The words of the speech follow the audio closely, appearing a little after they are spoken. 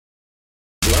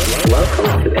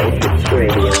Welcome to Atrix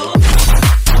Radio.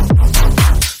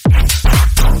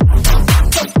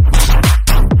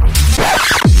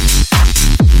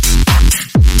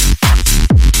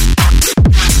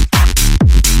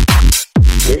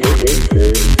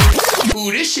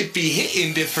 Ooh, this shit be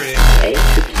hitting different.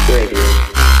 Atrix Radio.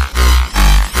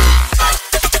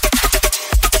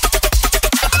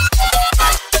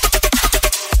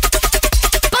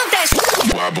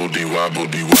 Wobble dee wobble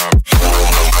dee wobble.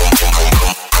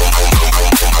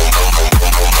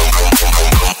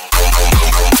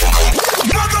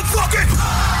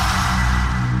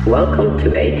 Welcome to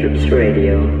Atrix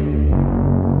Radio.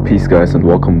 Peace guys and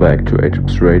welcome back to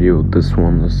Atrix Radio. This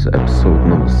one is episode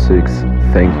number 6.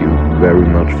 Thank you very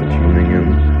much for tuning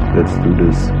in. Let's do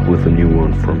this with a new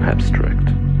one from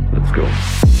Abstract. Let's go.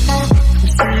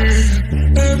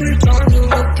 Every time you're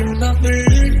looking at me,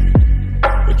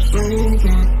 it's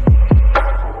over.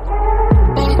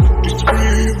 I'll be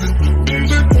screaming.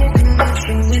 Is it more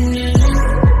connection we need?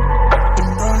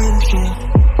 And I am sure.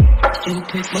 So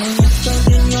take my lips out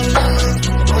in your life.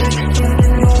 Take it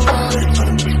in your life.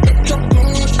 Let your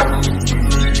blood run to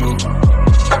you.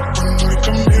 I'm like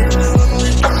a mirror when we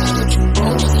touch.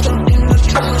 Both stuck in the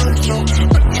track. So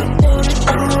let your body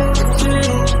do it for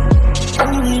you.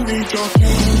 Only need your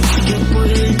hands to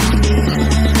bring me high.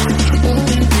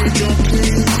 Only need your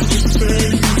kiss to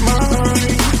save my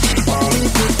life. All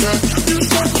of it that you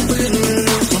start to feel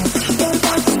so don't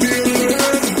like to feel it.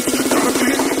 Gotta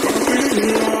be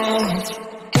lost.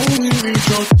 Only need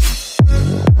your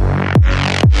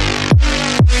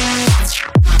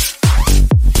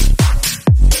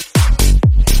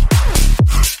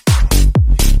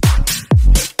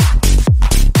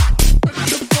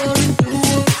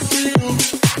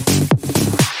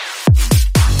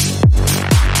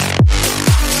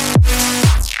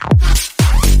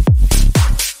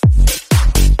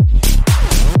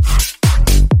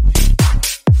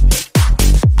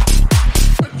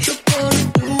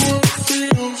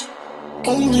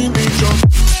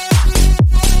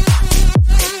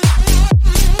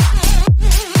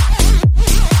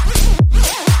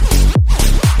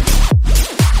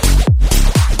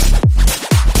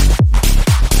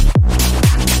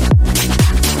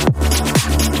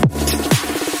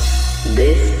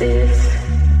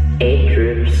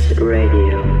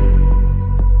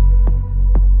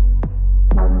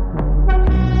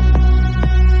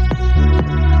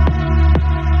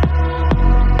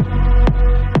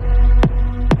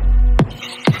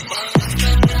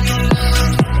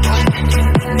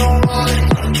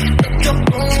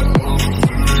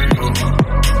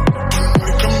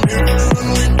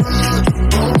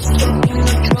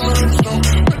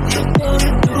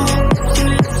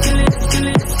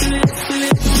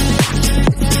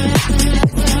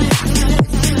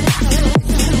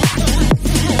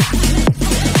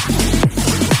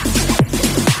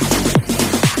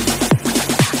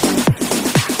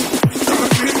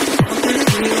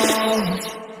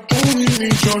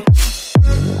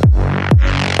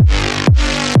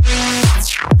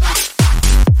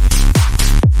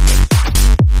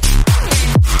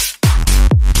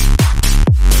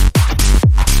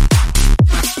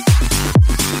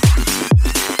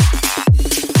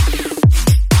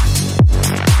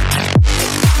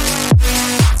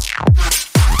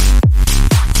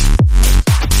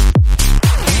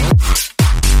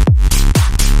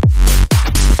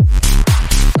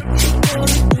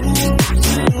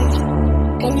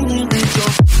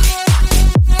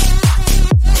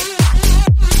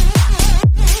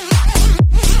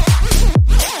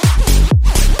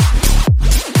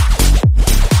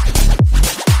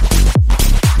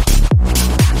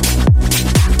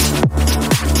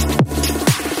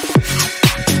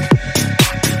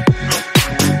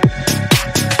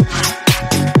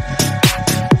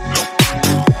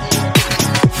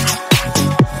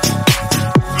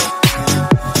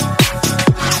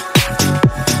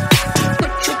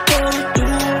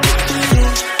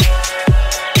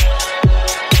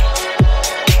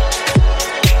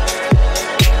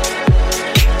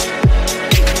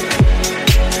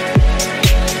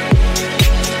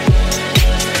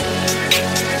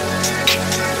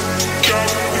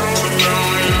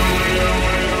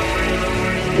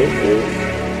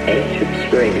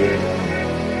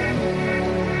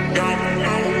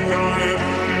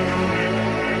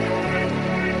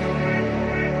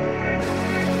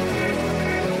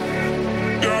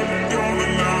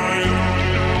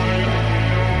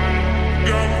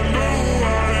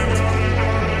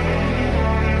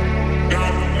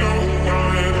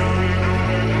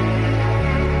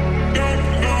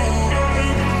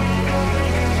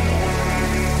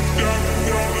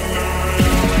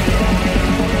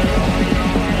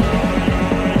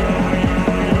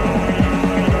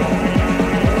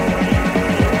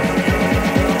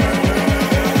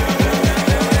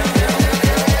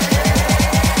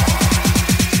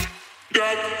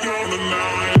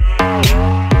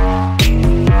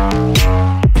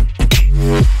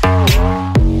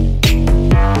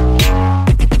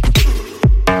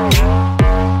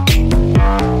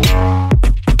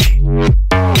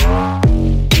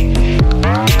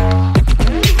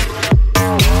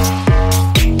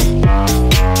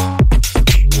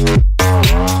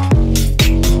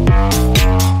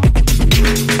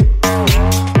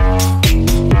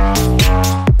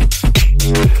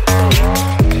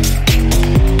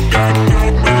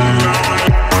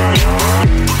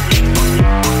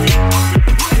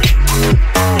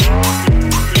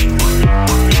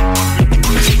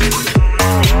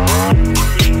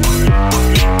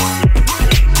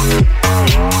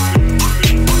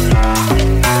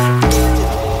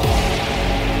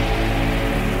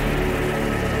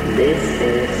This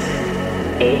is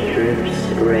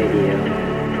Atrium's Radio.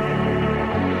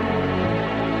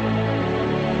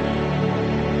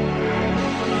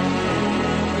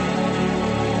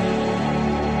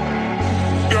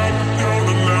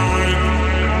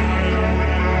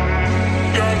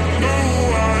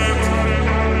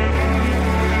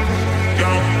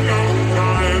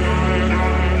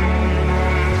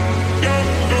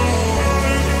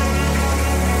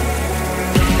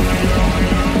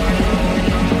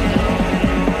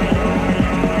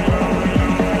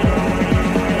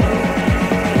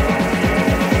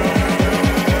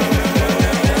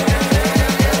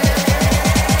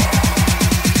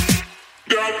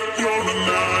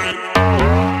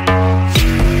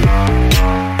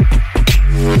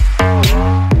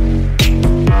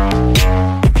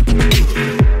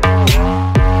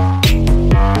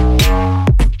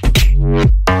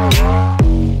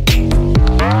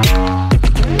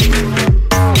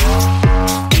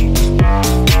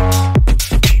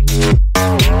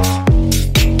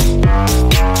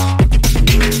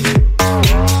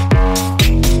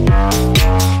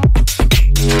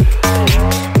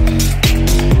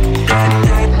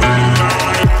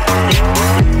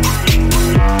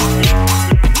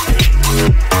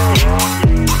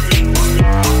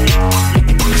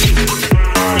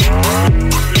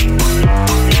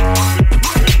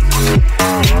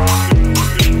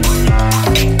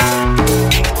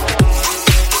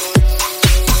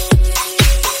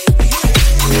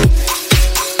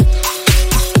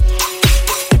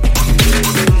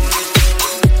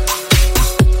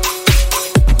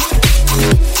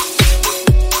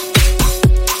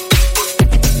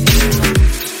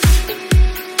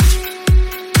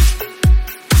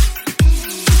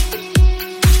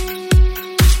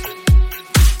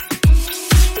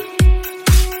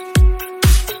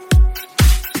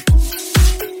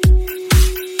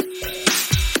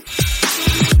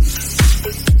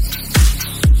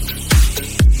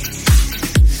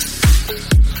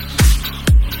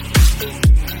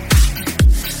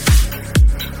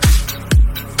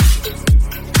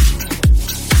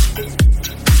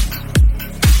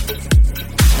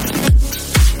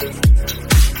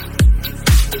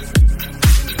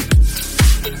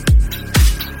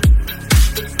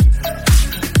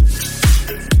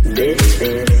 This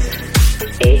is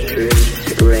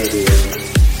Atrium's Radio.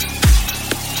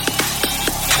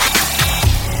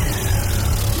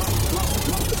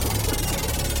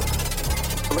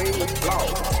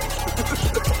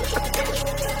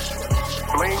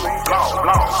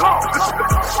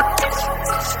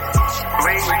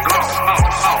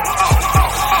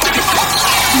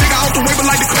 Nigga out the way but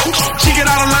like the coach. She get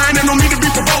out of line and no need to be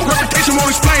provoked. Reputation won't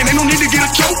explain, ain't no need to get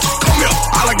a choke. Come here,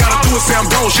 all I gotta do is say I'm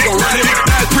gone. She gon' run it,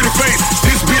 that's pretty face.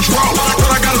 This bitch raw.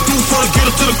 What I gotta do for to get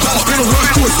her to the car? Finna run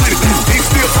to a city, he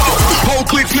still fall. Whole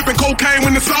clique flipping cocaine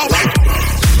when it's all.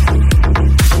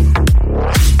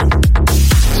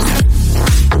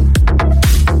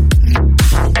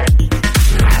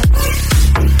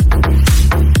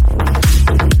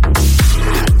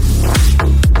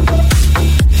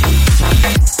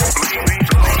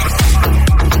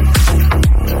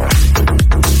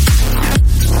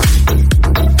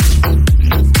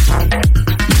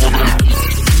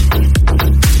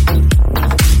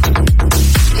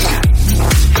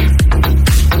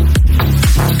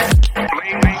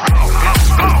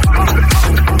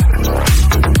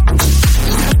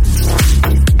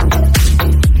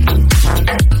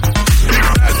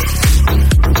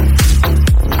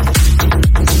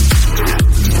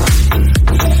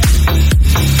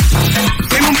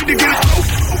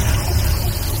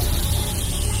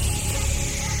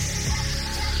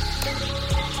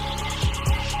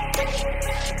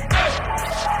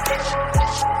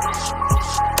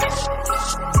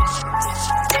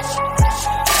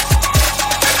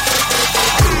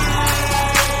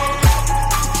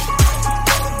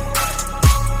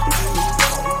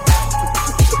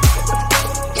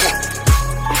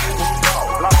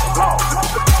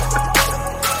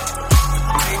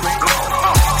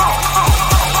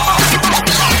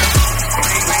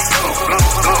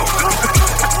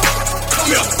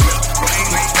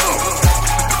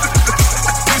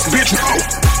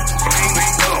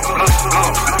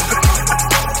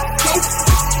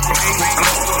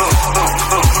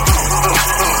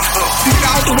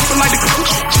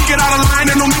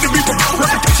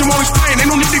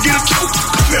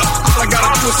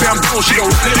 She gon'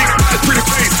 run it, that's pretty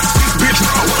face. This bitch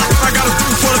raw. What I gotta do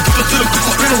for to get her to the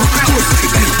car? Finna run to a city,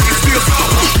 he still fall.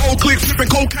 Whole clique flipping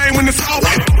cocaine when it's all.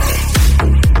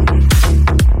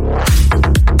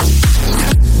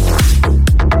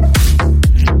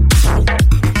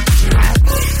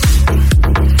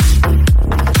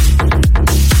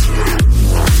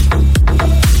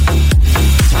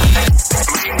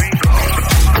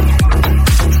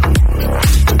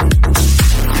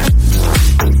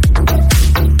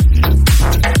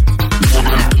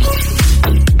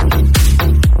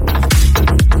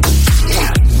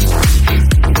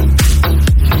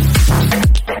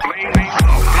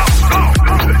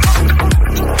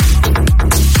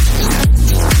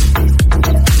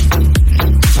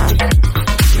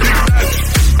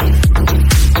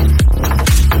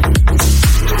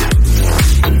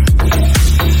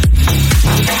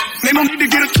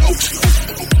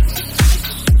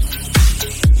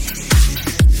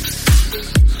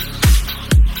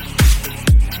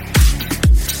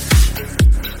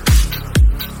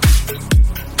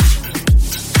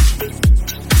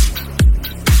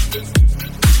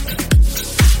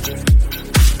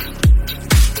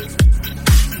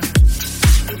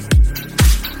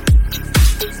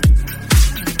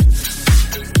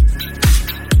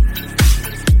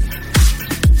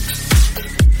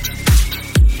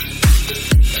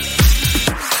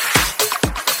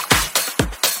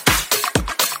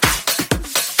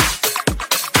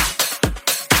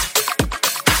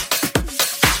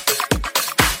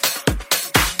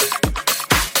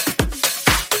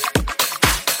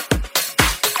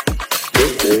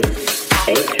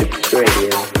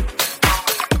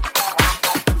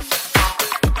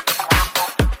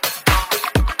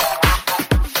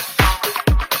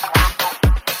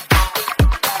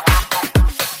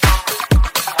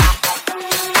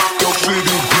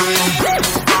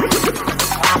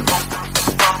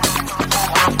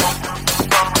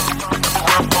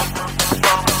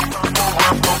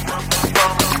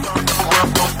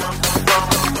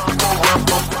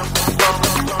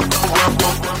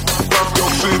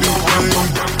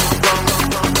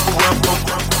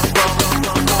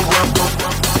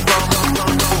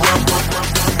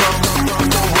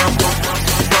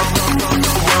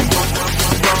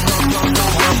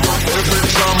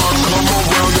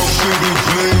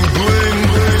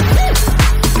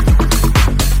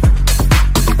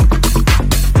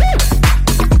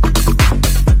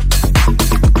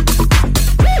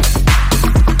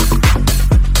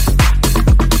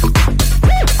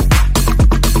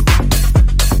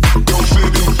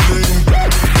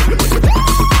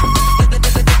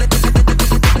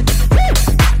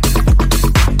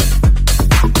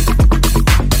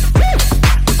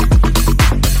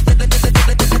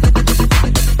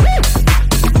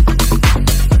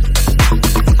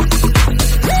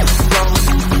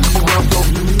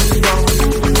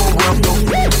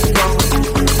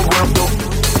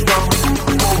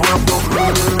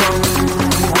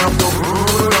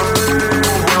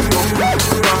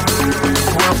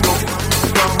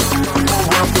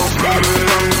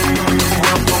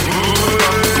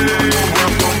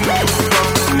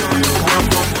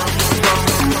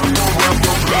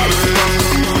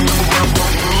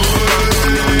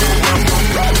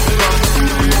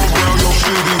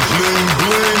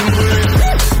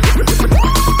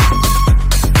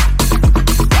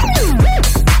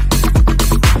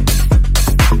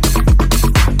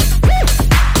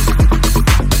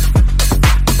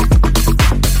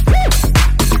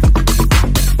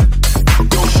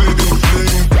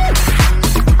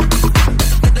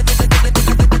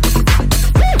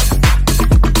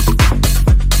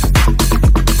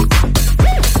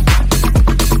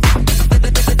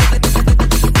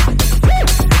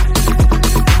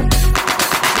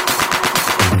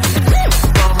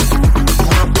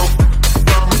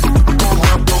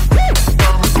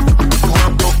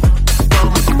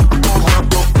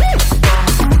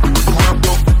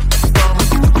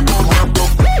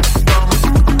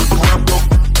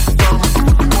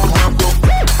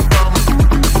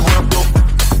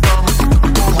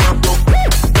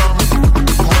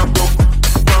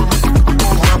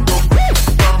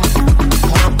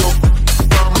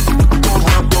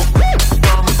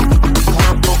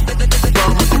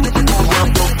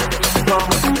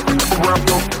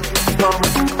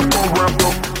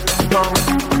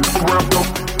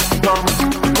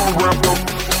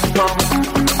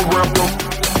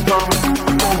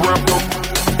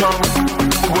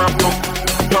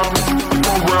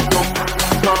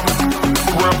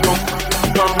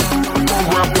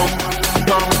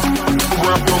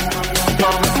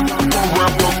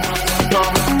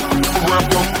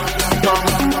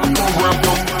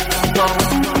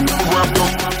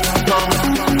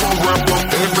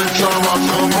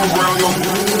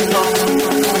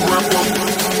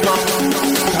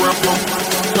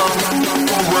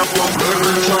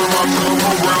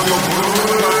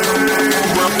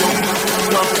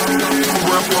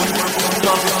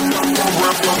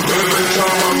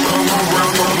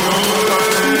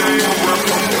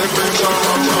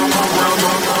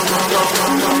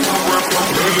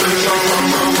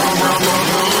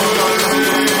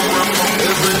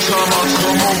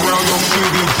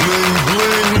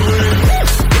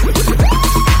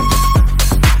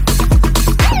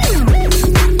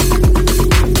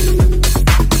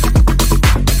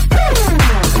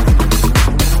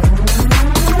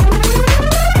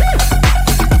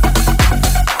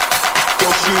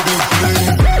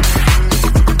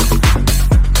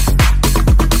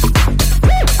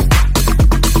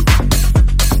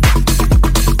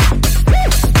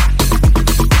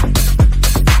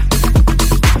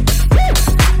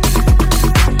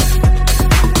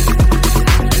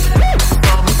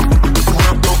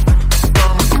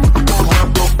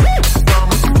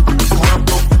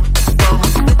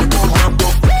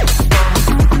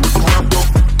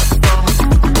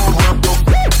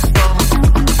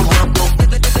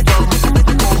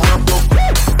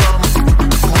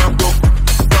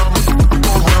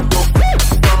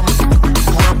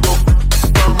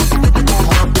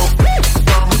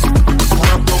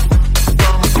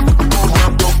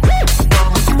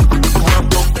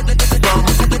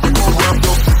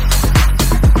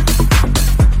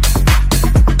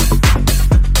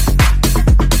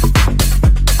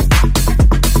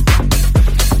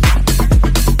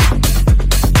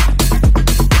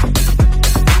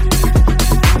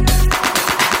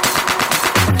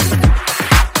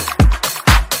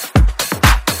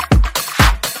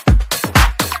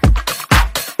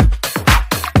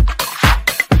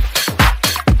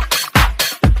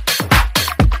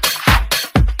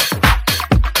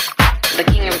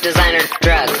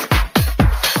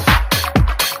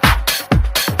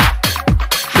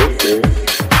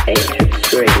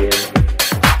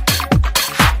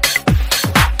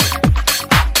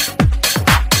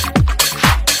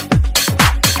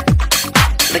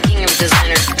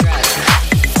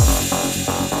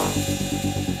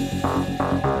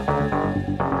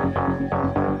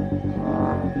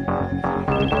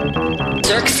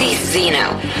 Xerxes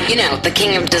Zeno, you know, the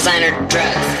king of designer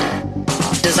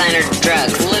drugs. Designer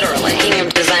drugs, literally. King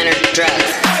of designer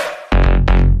drugs.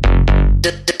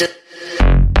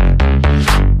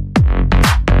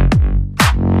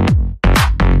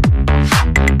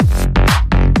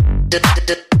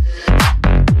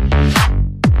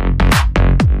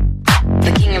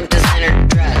 The king of designer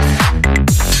drugs.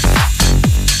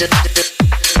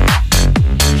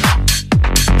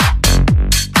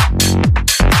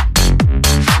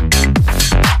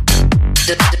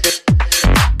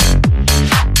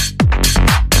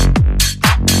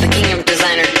 The king of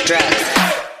designer drugs.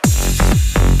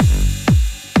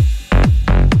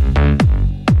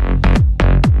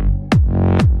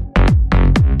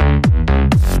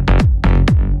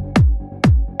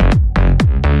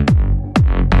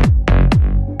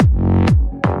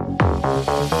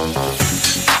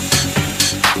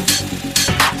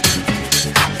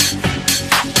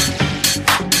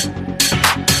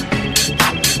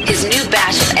 His new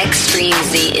batch of Extreme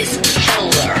Z is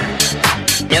killer.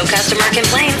 No customer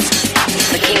complaints.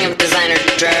 The king of designer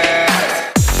drugs.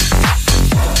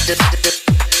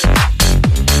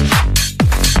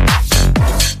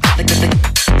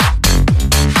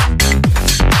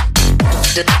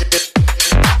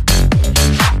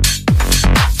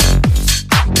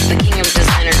 The king of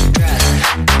designer drugs.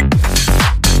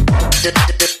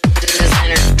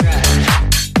 Designer drugs.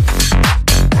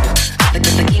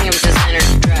 The king of designer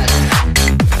drugs.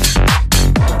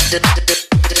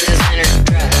 Designer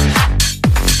drugs.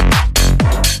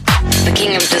 The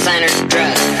king of designer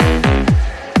drugs.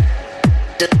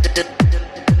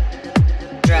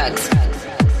 Drugs.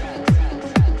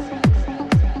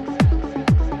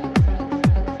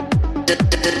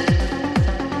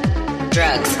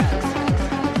 Drugs.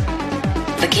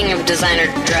 The king of designer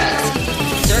drugs.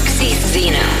 Xerxes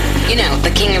Zeno, you know,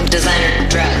 the king of designer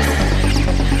drugs.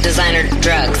 of designer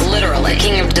drugs, literally. The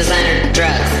king of designer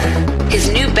drugs.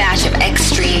 His new batch of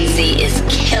Extreme Z is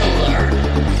killer.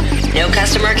 No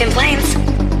customer complaints.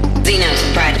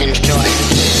 Xenos pride and joy.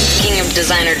 King of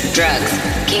designer drugs.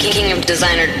 King of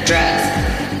designer drugs.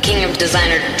 King of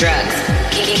designer drugs.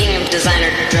 King of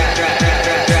designer drugs.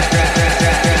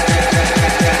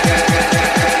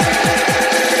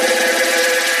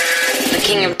 The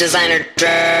king of designer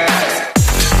drugs.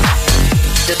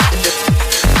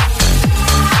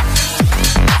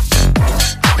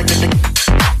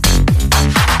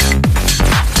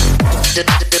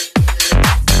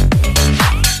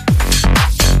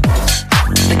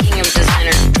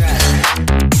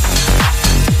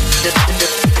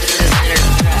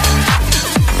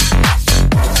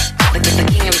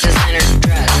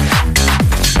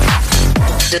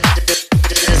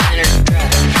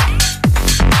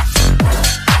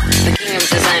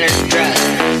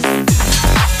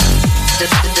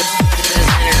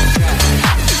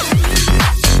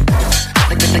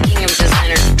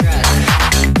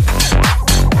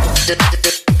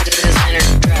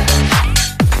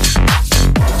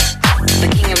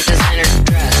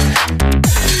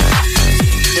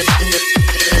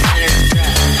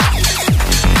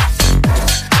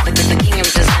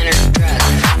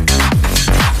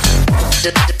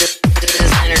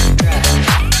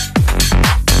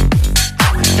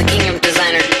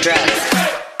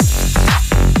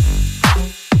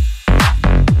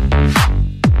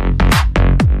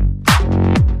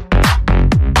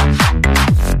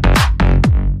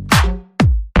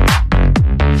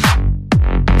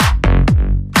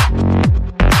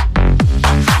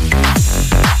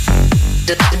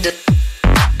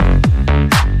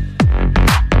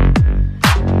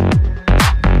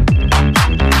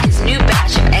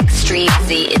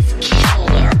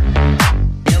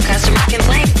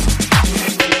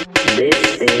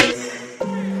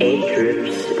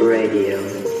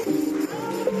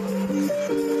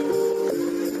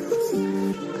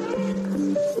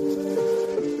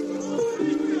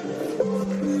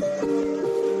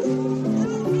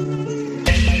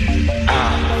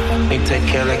 Take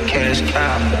care like cash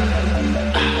cow.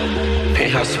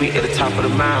 Penthouse suite at the top of the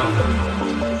mountain.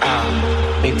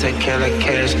 Me take care like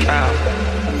cash cow.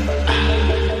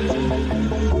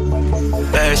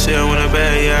 Bad shit when I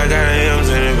bad, yeah, I got M's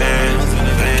in the van.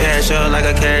 Cash up like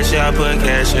a cashier, I put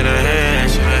cash in her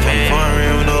hand. Foreign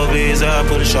rim with no visa, I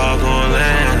put a shark on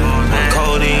land.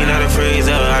 Codeine out of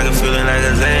freezer, I can feel it like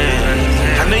a Zan.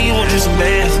 I know you want you some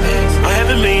bands. I'm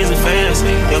having millions of fans.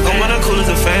 Young come on, I'm cool as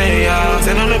a fan, y'all.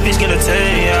 Stand on the beach, get a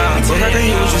tan, y'all. Look like I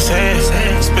hear what you saying.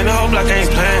 Spin the whole block, I ain't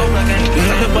playing. You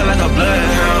hit the butt like a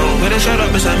bloodhound. Put that shirt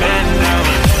up, bitch, I'm man down.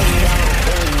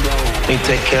 Me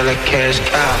take care like cash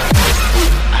cow.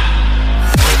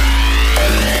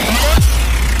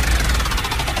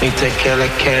 Me take care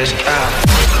like cash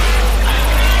cow.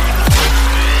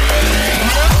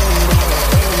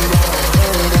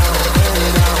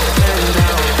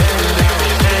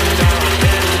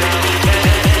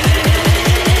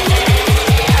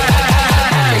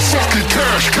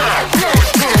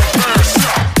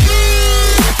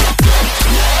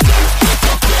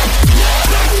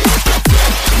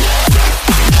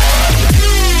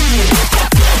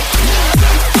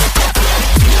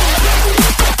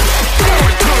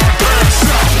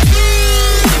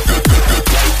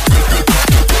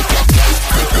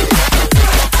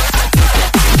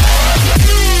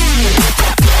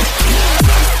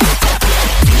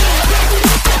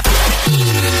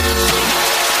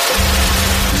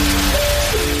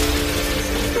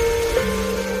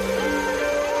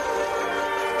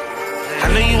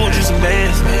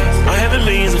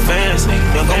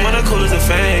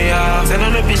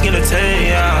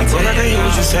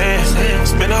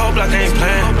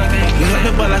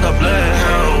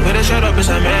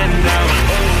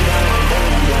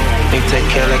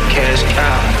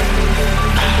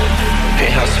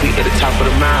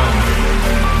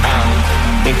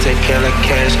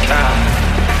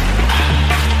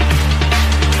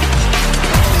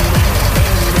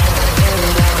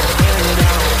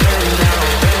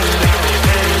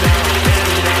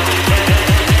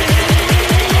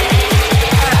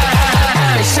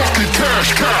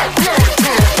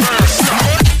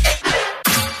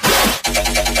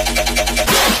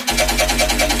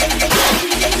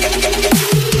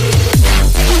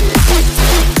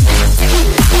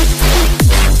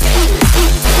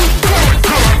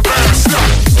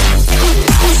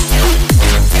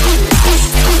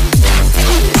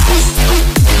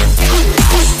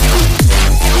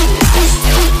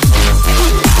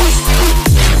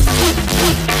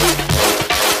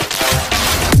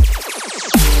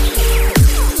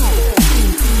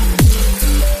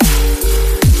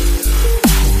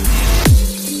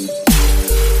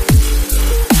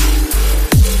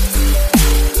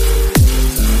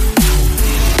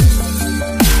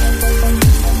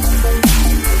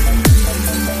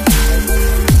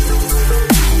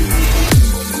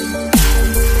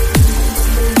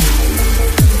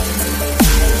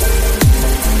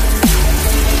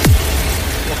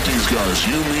 these guys.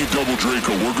 You, me, Double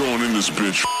Draco. We're going in this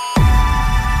bitch.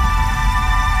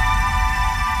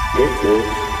 This is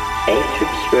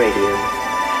A-Trips Radio.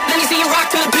 Let me see you rock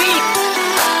to the beat.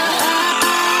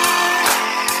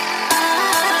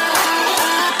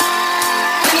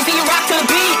 Let me see you rock to the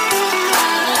beat.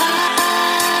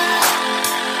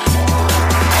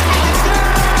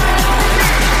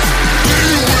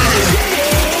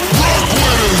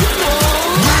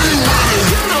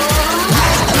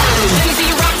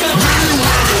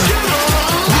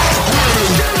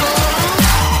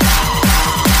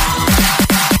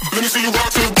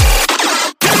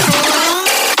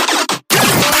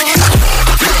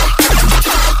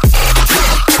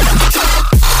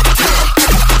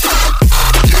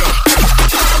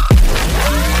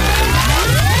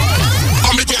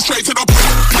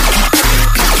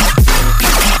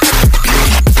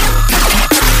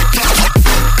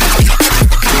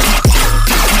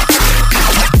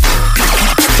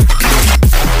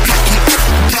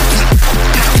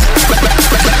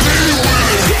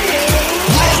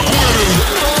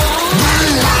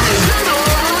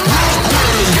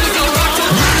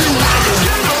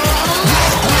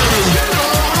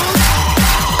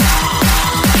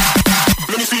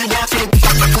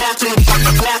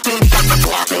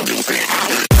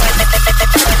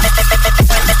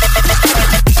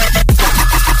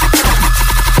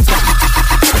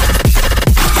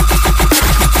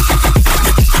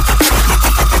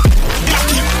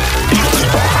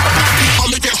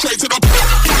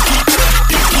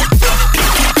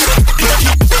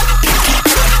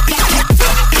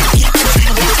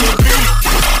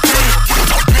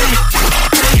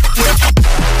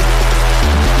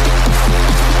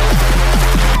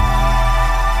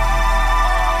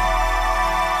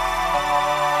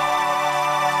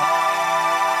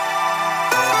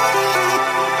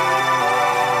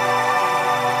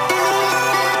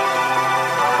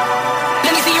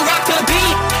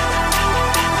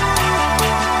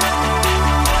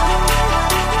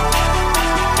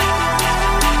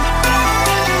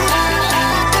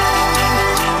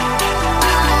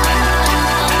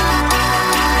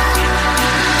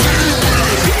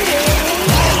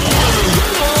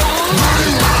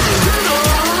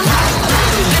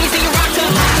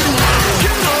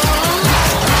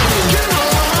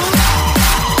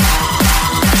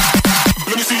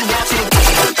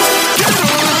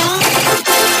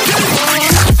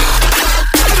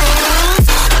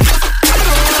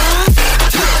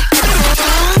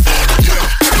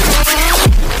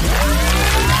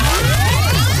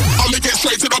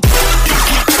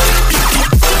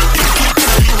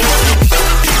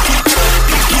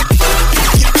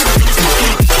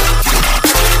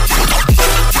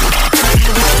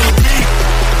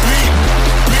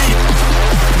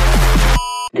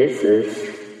 This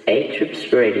is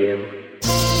A-Trips Radio.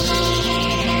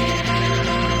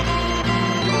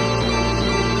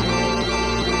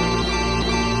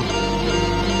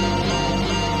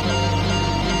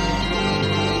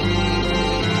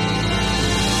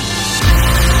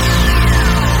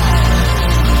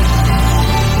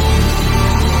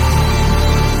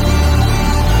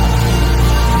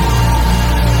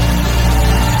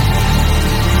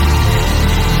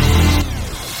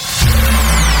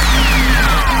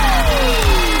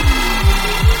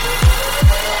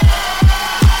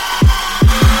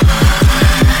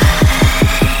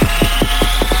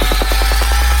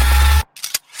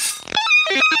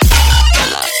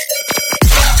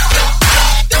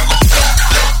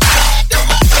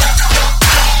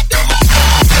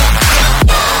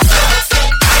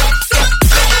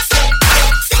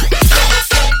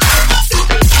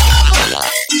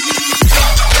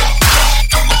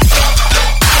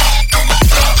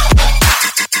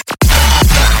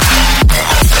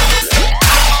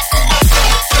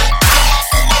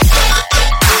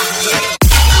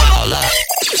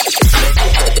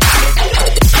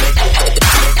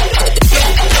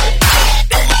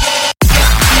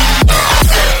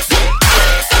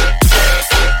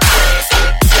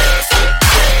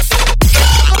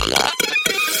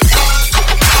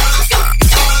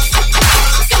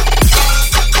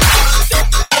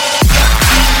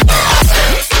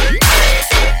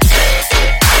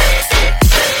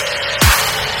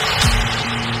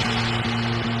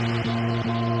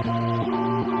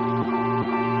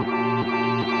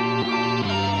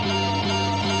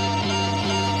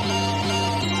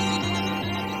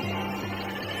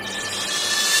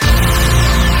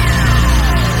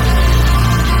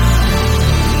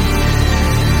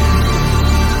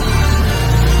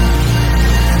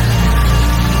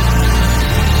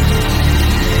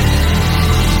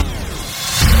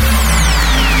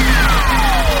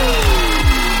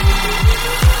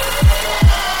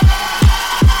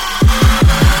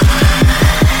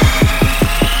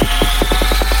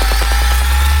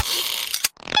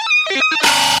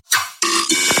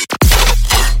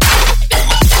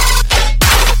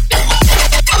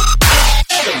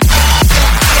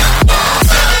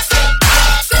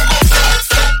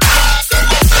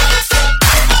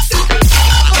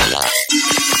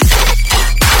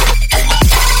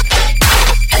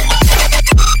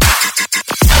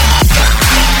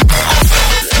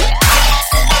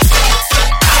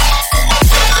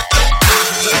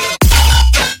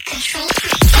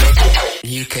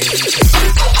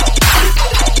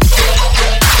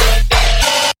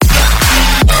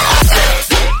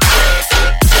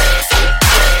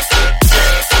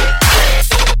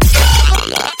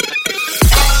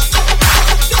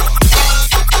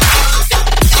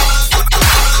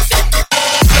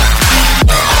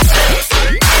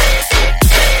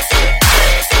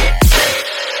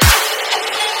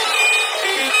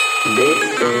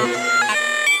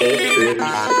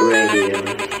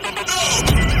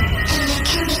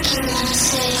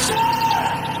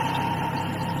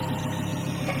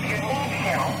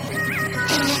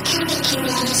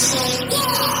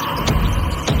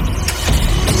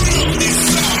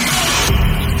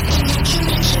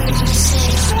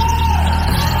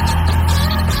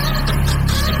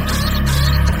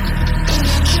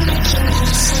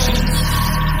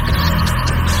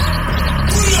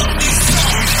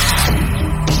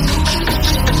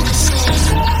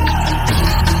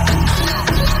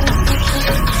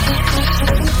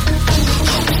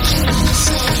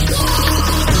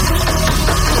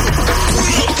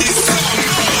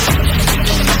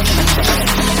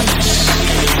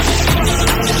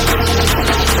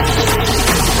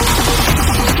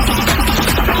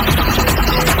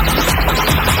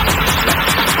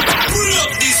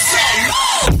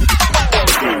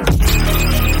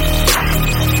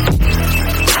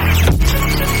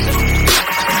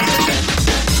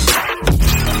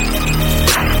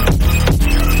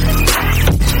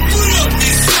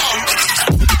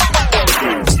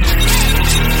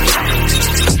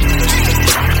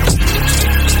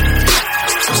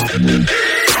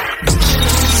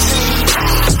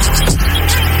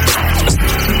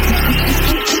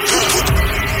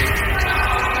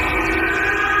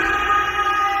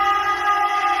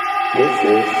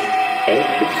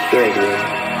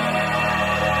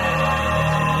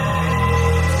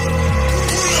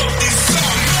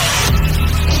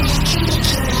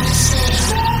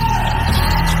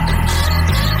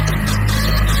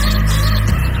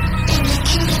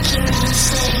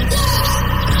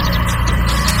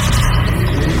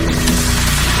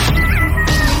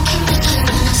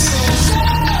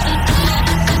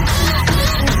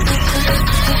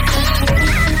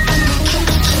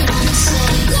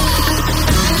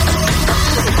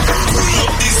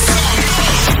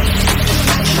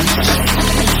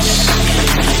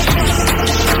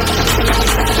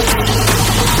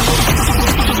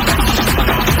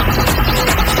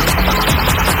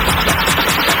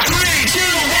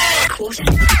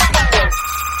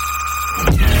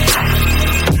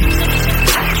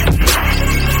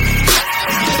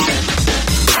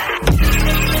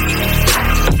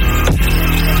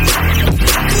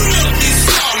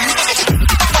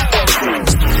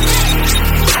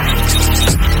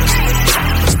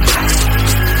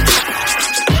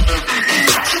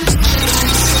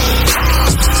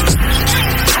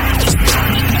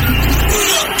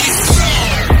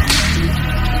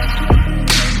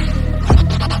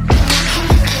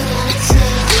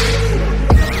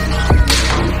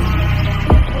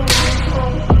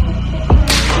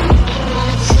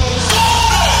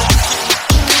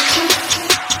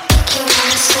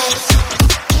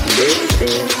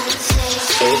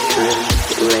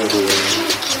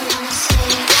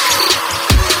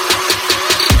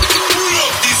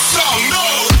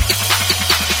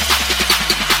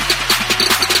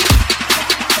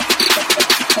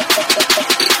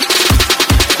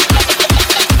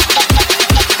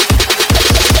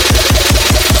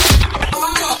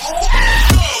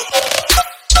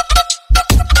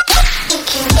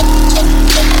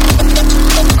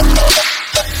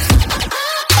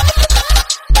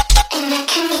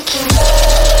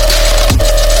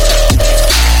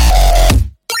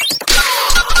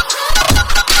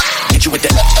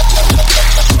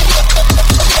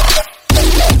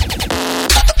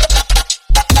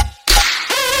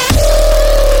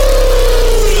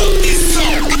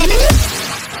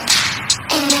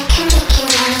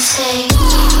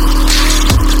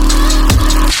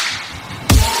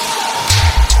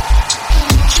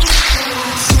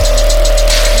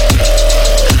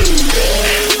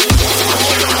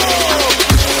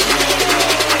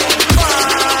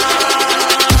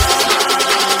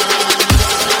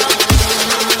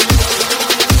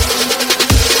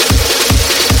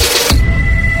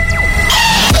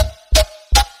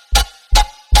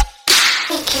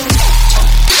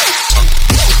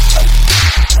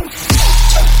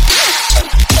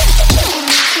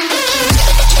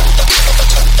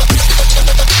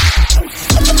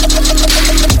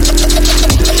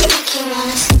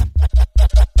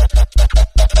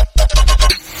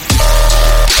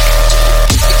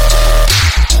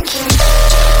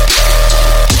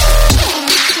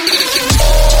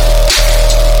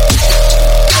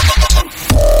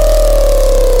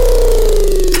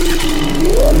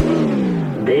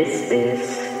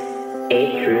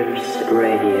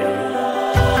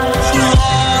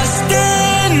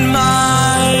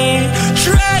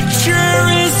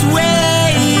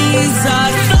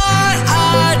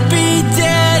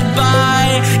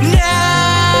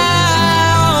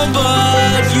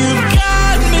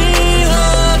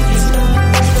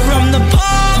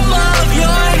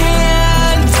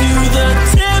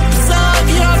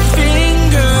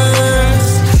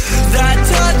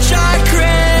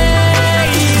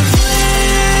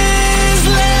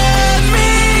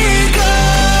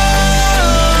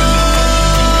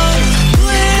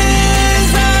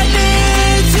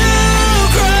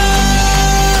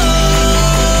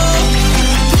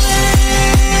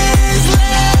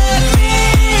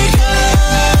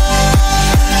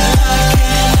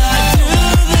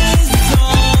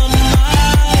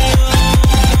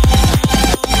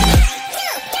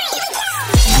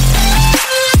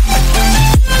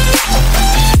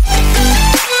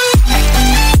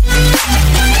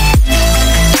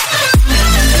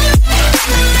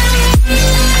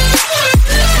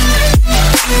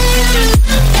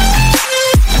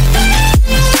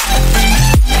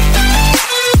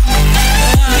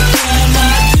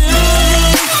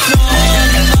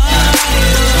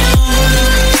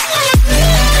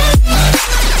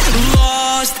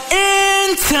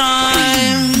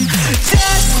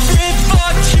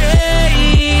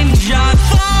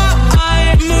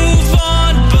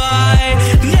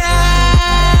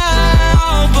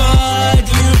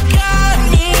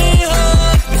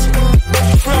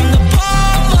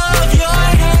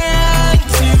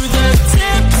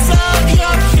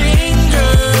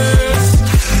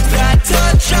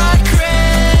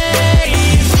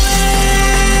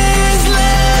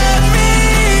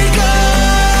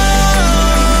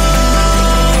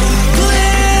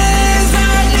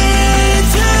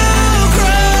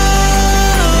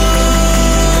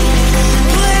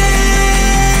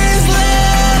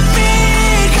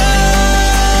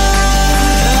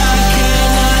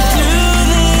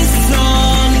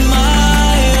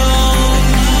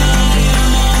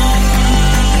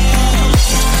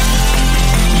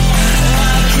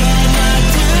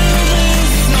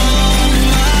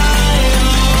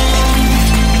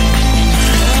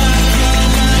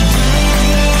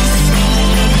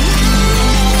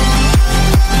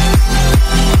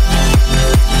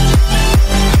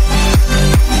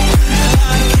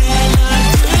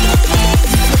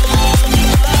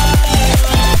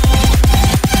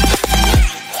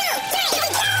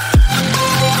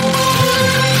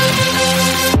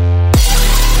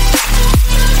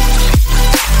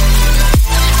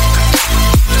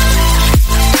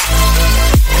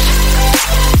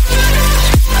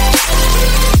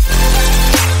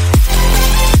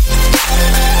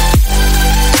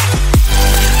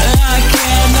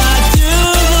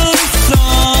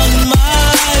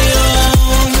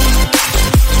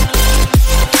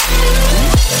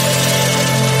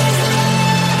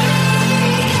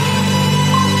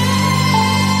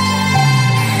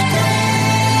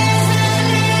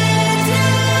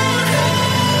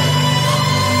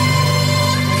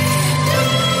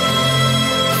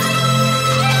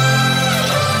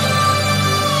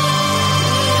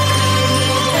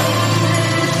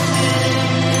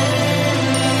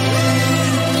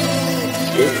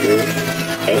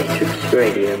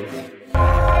 Radio.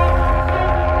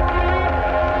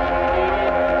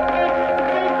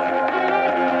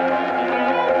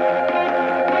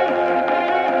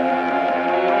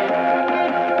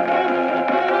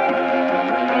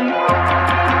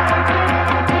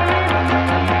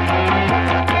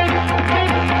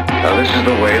 Now this is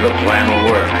the way the plan will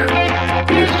work.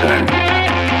 This time,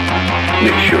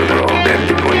 make sure they're all dead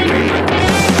before you leave.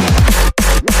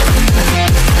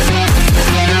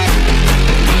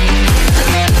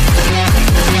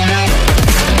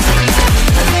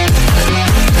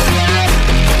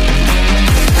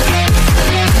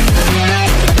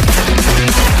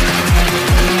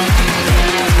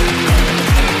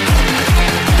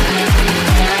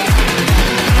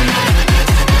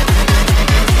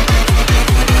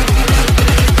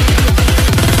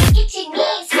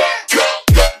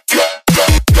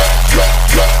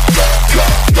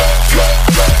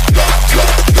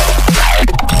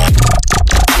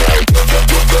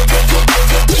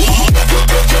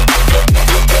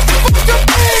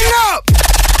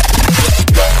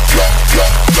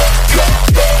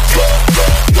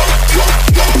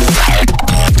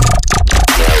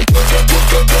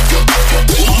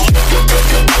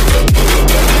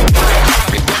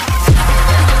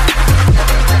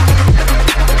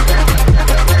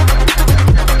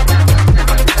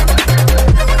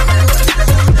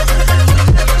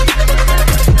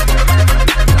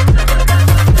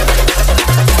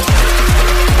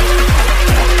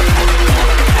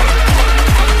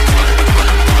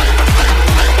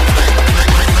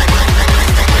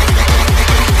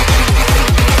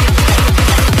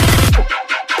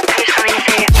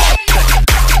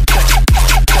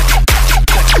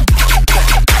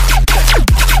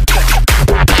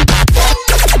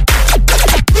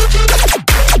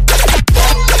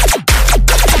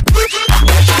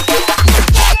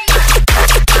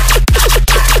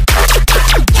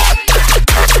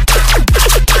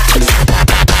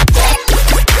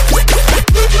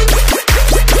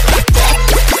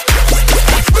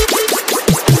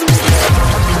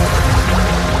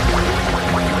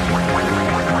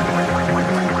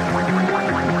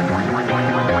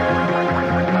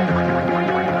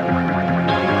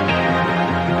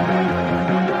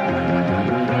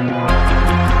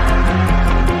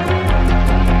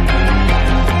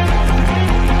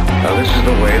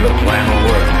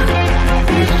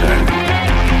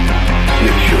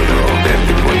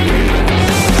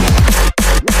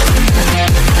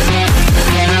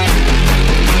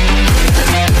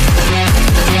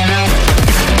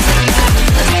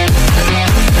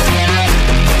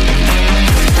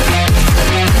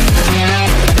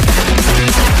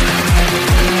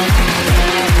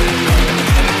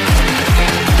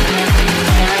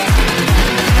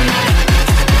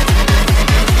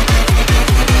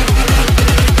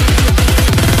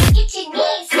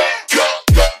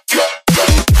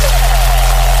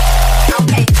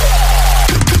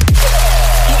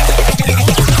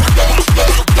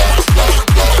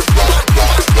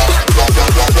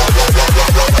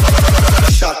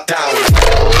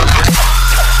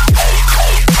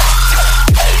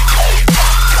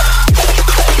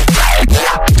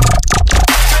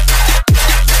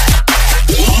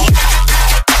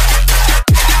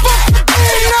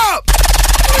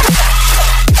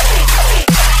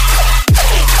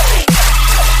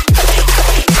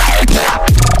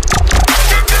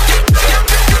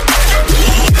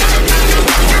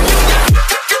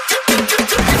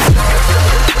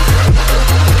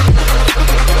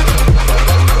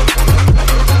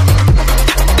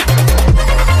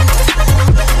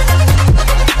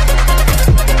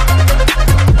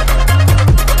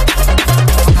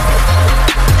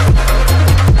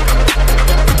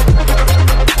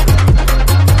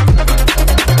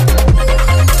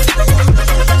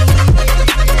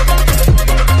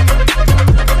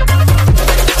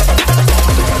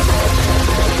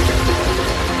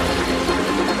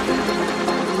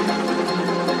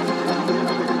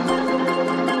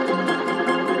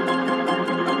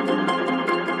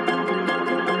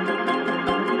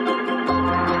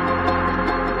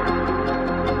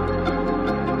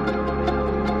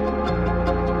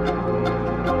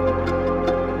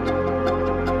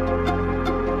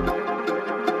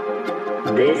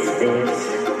 This is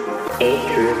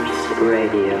Atroops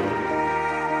Radio.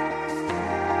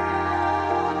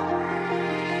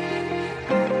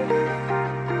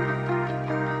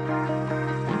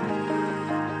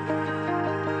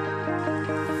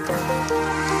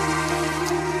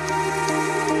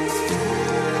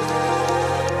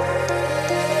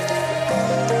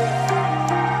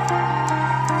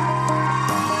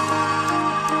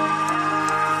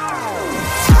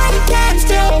 I can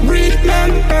still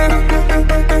remember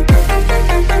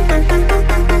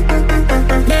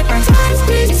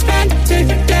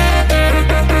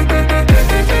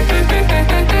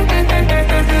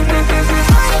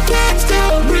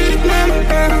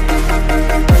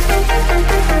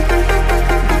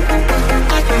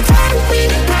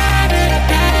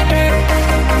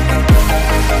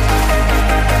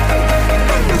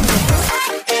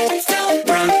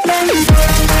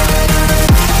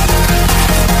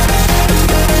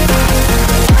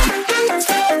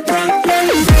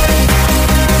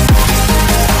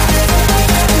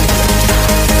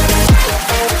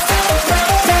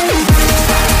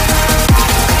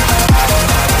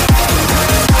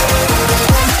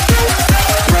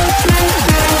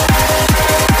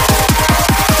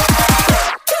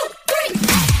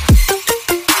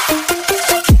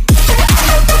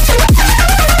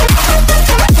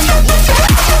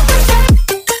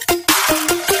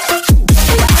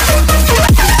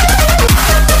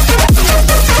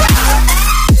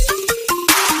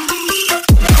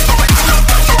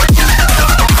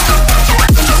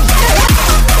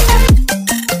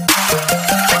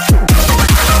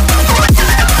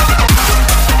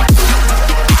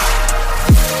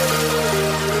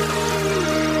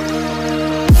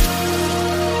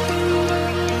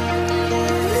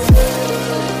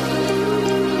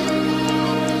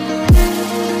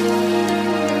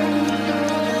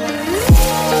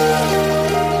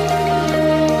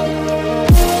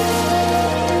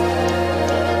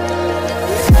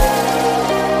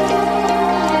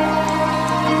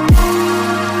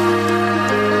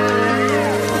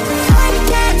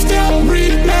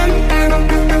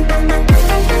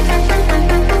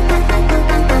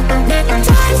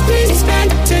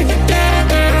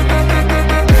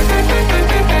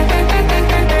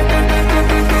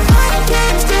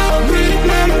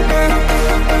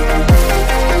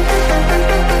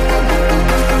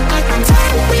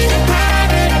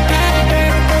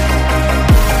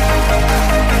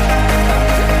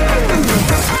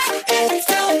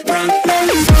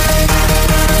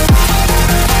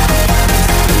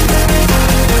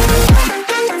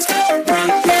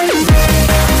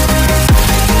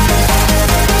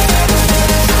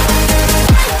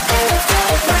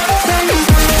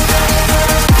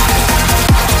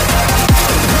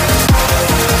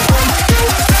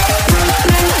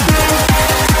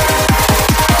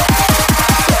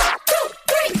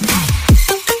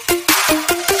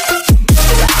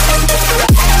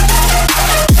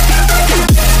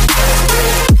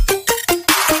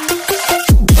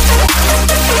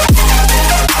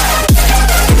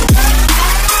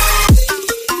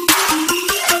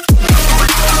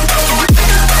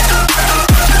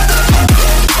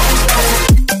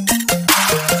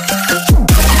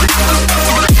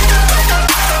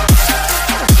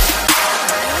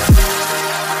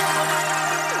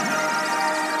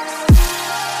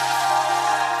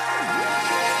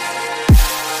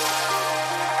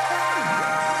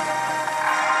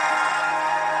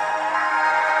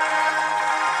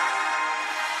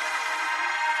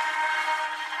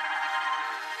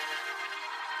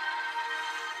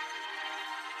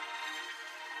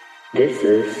This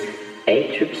is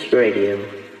A-Trips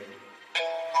Radio.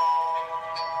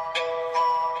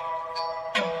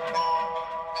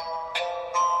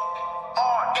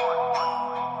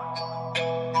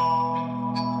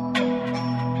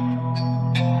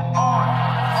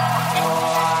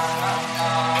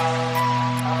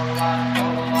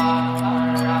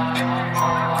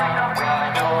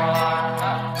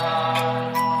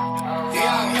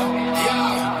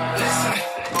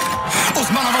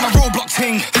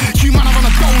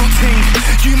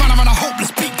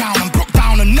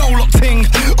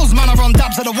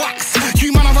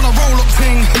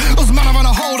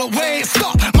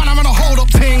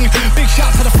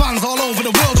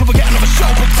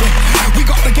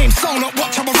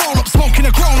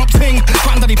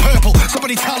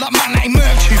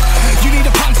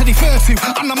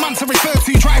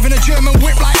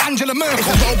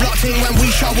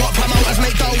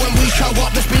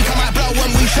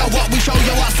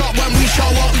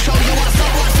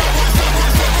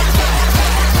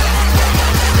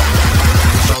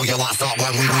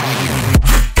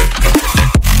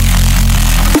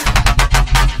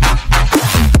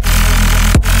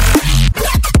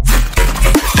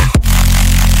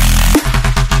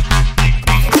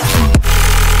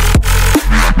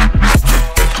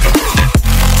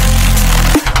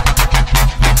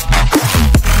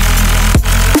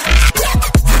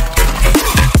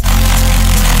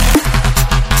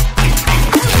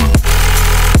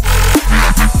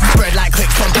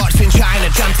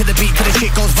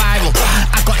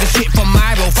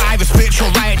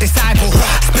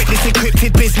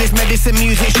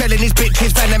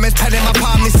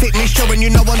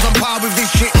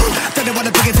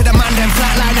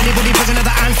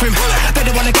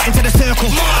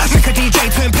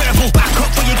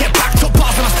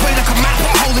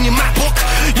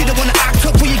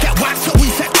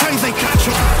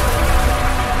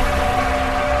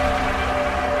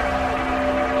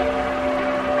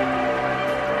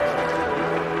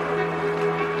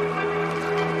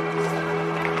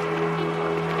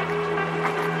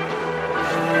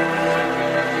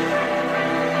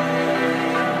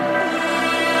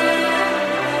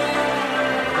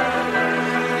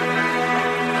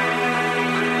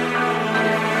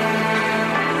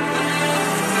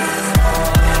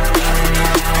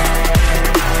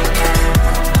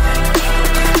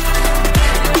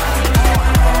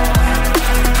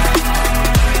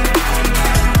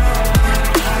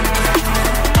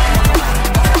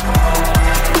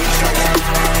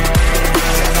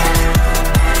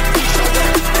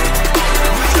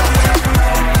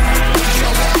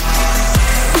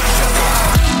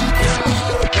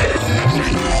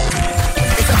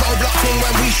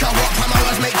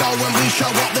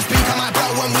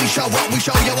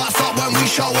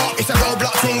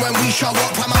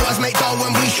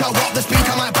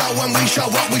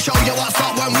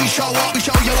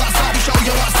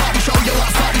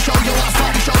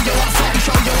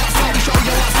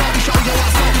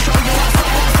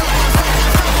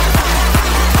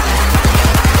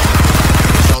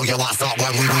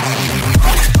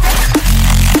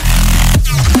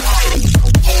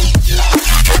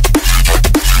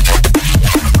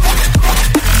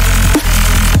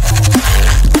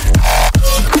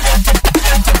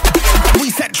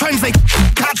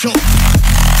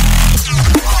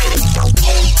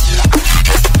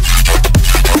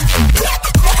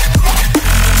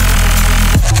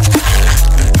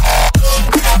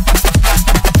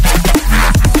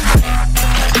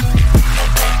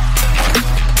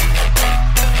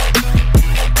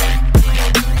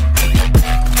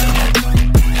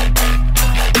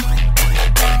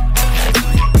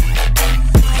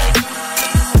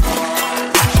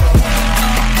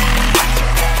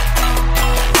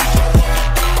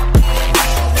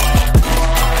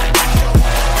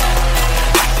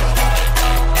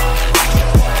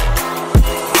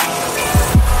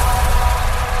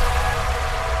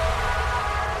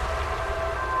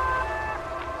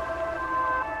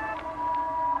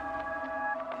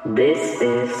 This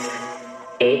is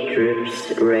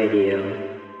A-Trips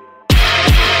Radio.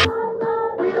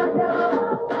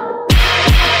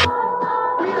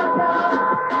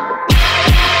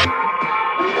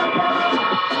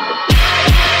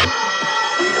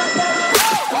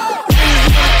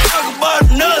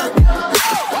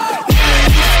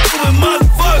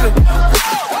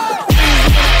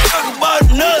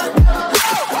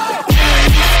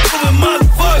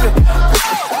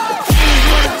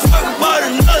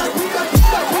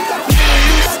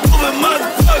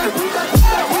 Motherfucker.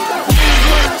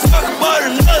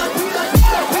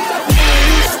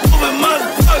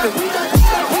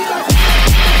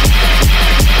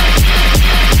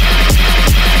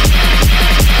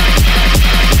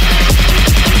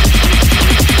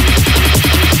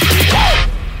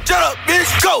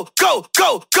 go, go,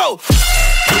 go, go.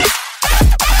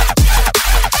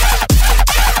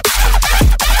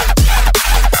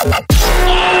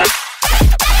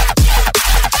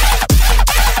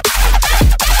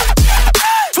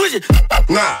 Switch it.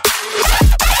 Nah.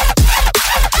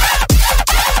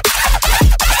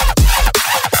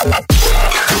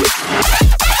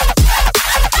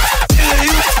 Yeah,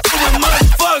 you stupid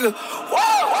motherfucker.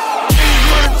 Niggas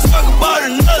wanna talk about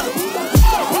another.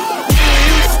 Yeah,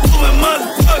 you stupid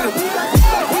motherfucker.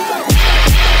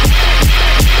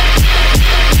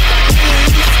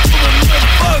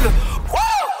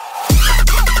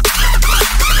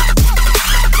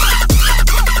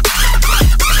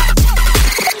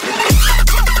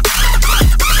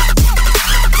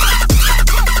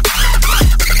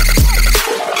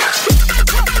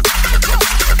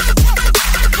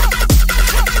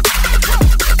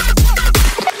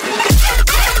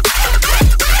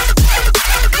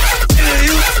 Yeah,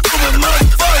 you stupid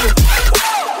motherfucker.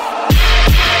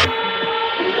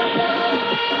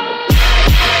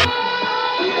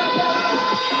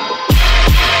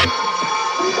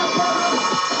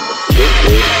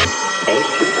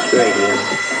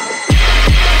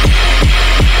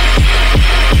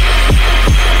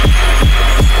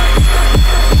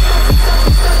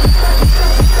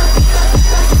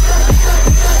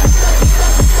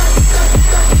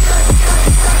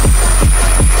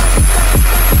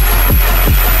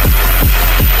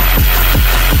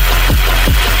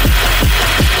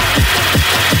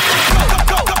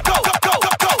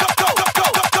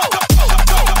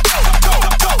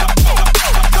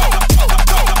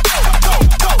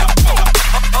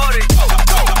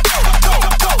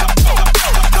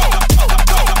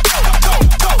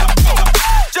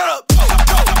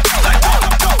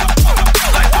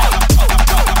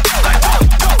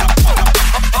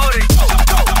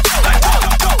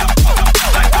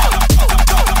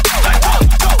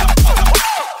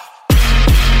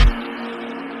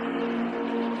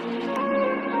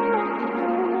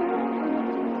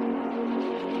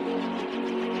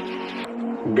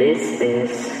 This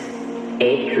is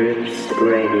 8 Trips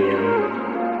Radio.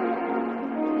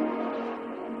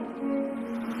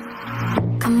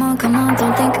 Come on,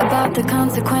 don't think about the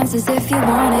consequences if you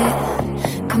want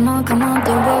it. Come on,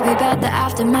 don't worry about the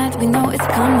aftermath, we know it's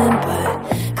coming. But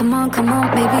come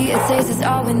on, maybe it says it's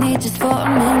all we need just for a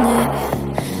minute.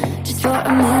 Just for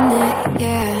a minute,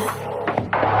 yeah.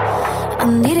 I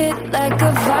need it like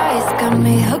a vice, got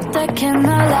me hooked, I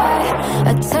cannot lie.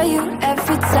 I tell you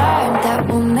every time that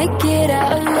we'll make it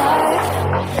out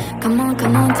alive. Come on,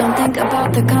 don't think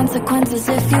about the consequences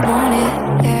if you want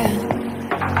it, yeah.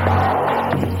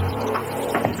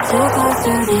 Too close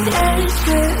to the edge,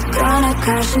 we're gonna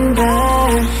crash and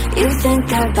burn. You think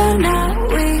that by now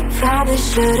we probably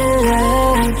should've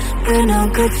learned. We're no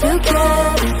good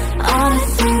together,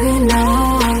 honestly we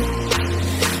know.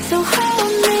 So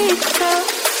hold me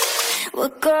close,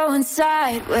 we're going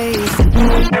sideways. We're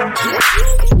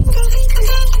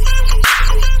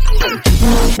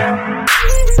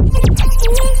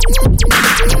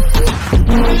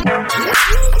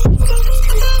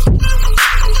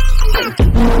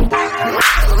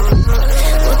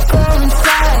going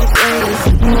sideways.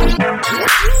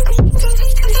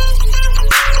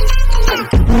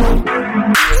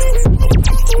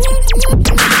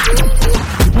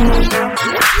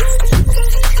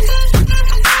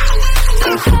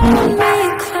 Hold me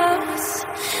close,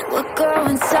 we're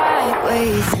going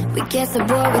sideways. We get so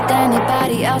bored with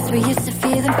anybody else, we're used to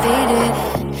feeling faded.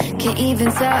 Can't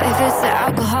even tell if it's the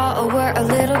alcohol or we're a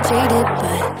little jaded.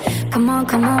 But come on,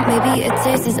 maybe it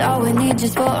tastes all we need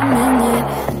just for a minute.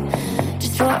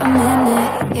 Just for a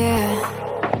minute, yeah.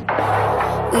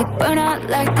 We burn out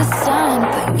like the sun,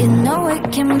 but you know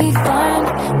it can be fun.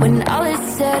 When all is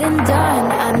said and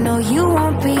done, I know you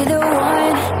won't be the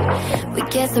one. We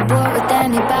get so bored with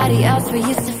anybody else, we're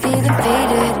used to feeling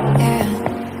faded, yeah.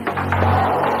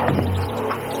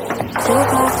 Too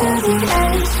close to the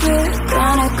edge, we're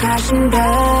gonna crash and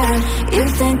burn. You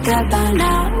think that by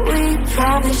now we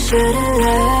probably should've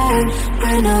learned.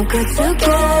 We're no good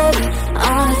together,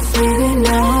 honestly we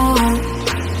know.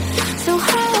 So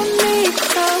hold me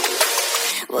close,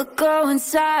 we're going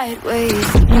sideways.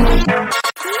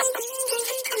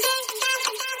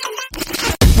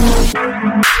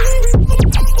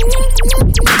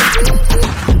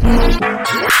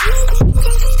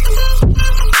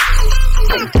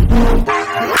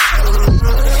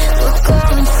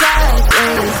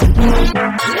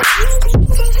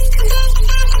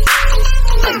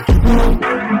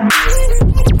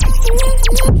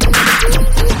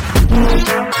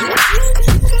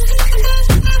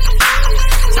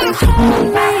 Hold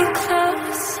me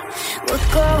close, we're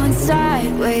going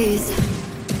sideways.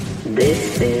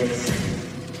 This is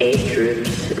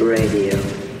A-Trips Radio.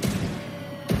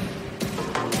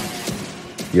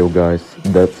 Yo guys,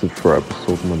 that's it for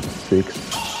episode number 6.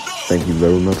 Thank you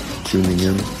very much for tuning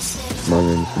in. My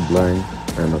name is Sublime,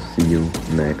 and I'll see you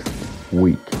next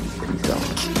week. Peace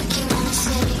out.